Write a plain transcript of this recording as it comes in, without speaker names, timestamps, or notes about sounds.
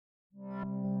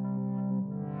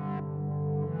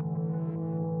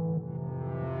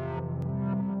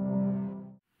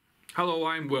Hello,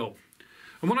 I'm Will.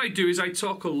 And what I do is I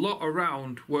talk a lot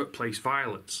around workplace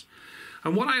violence.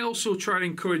 And what I also try to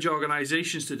encourage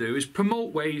organisations to do is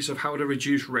promote ways of how to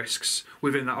reduce risks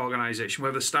within that organisation,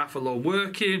 whether staff are lone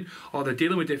working or they're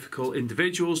dealing with difficult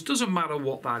individuals, doesn't matter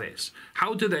what that is.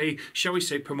 How do they, shall we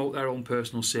say, promote their own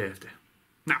personal safety?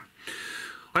 Now,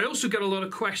 I also get a lot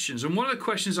of questions, and one of the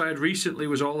questions I had recently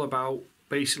was all about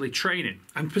basically training,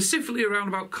 and specifically around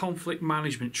about conflict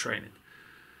management training.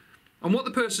 And what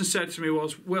the person said to me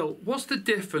was, Will, what's the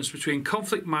difference between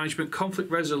conflict management,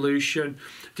 conflict resolution,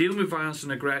 dealing with violence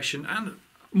and aggression, and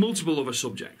multiple other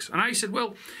subjects? And I said,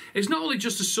 well, it's not only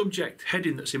just a subject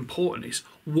heading that's important, it's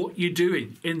what you're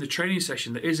doing in the training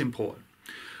session that is important.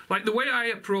 Like the way I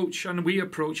approach, and we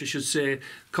approach, I should say,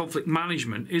 conflict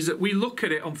management, is that we look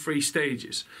at it on 3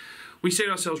 stages. We say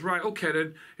to ourselves, right, okay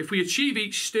then, if we achieve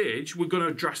each stage, we're going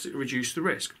to drastically reduce the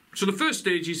risk. So the first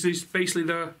stage is basically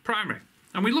the primary.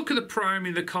 And we look at the primary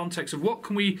in the context of what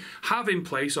can we have in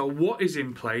place, or what is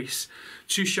in place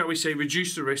to, shall we say,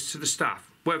 reduce the risk to the staff,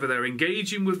 whether they're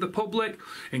engaging with the public,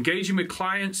 engaging with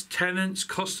clients, tenants,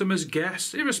 customers,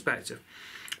 guests, irrespective.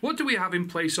 What do we have in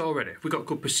place already? Have we got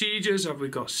good procedures? Have we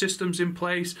got systems in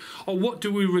place? Or what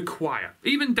do we require?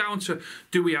 Even down to,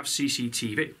 do we have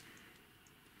CCTV?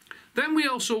 Then we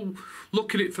also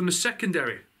look at it from the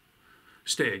secondary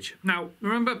stage. Now,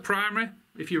 remember primary,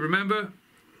 if you remember,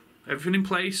 everything in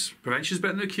place, prevention is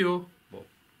better than the cure. Well,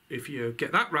 if you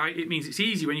get that right, it means it's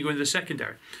easy when you go into the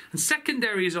secondary. And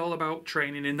secondary is all about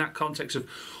training in that context of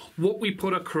what we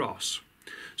put across.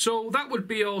 So that would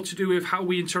be all to do with how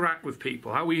we interact with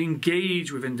people, how we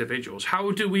engage with individuals.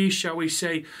 How do we, shall we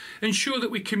say, ensure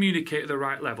that we communicate at the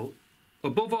right level?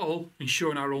 Above all,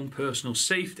 ensuring our own personal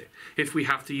safety. If we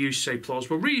have to use, say,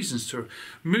 plausible reasons to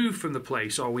move from the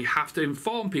place, or we have to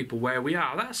inform people where we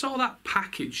are, that's all that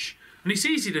package. And it's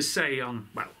easy to say on,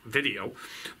 well, video,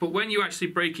 but when you actually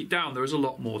break it down, there is a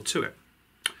lot more to it.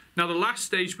 Now, the last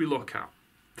stage we look at,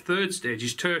 the third stage,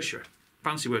 is tertiary.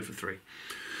 Fancy word for 3.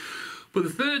 But the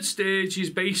third stage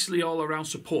is basically all around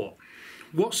support.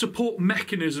 What support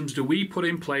mechanisms do we put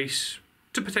in place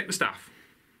to protect the staff?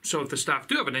 So if the staff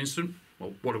do have an incident,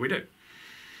 well, what do we do?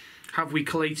 Have we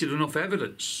collated enough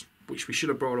evidence, which we should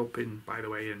have brought up in, by the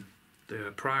way, in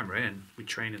the primary, and we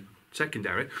train in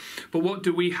secondary. But what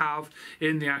do we have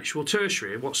in the actual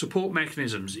tertiary? What support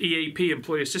mechanisms, EAP,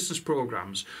 employee assistance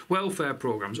programs, welfare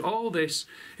programs, all this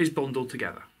is bundled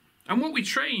together. And what we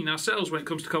train ourselves when it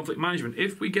comes to conflict management,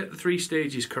 if we get the 3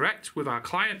 stages correct with our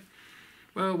client,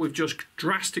 well, we've just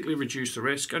drastically reduced the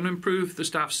risk and improved the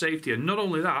staff's safety. And not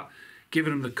only that,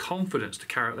 giving them the confidence to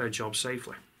carry out their job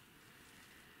safely.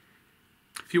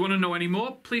 If you want to know any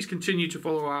more, please continue to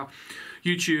follow our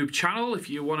YouTube channel. If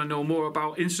you want to know more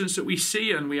about incidents that we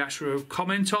see and we actually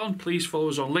comment on, please follow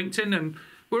us on LinkedIn. And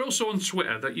we're also on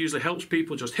Twitter. That usually helps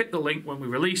people just hit the link when we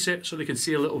release it so they can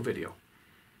see a little video.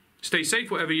 Stay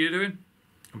safe, whatever you're doing,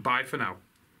 and bye for now.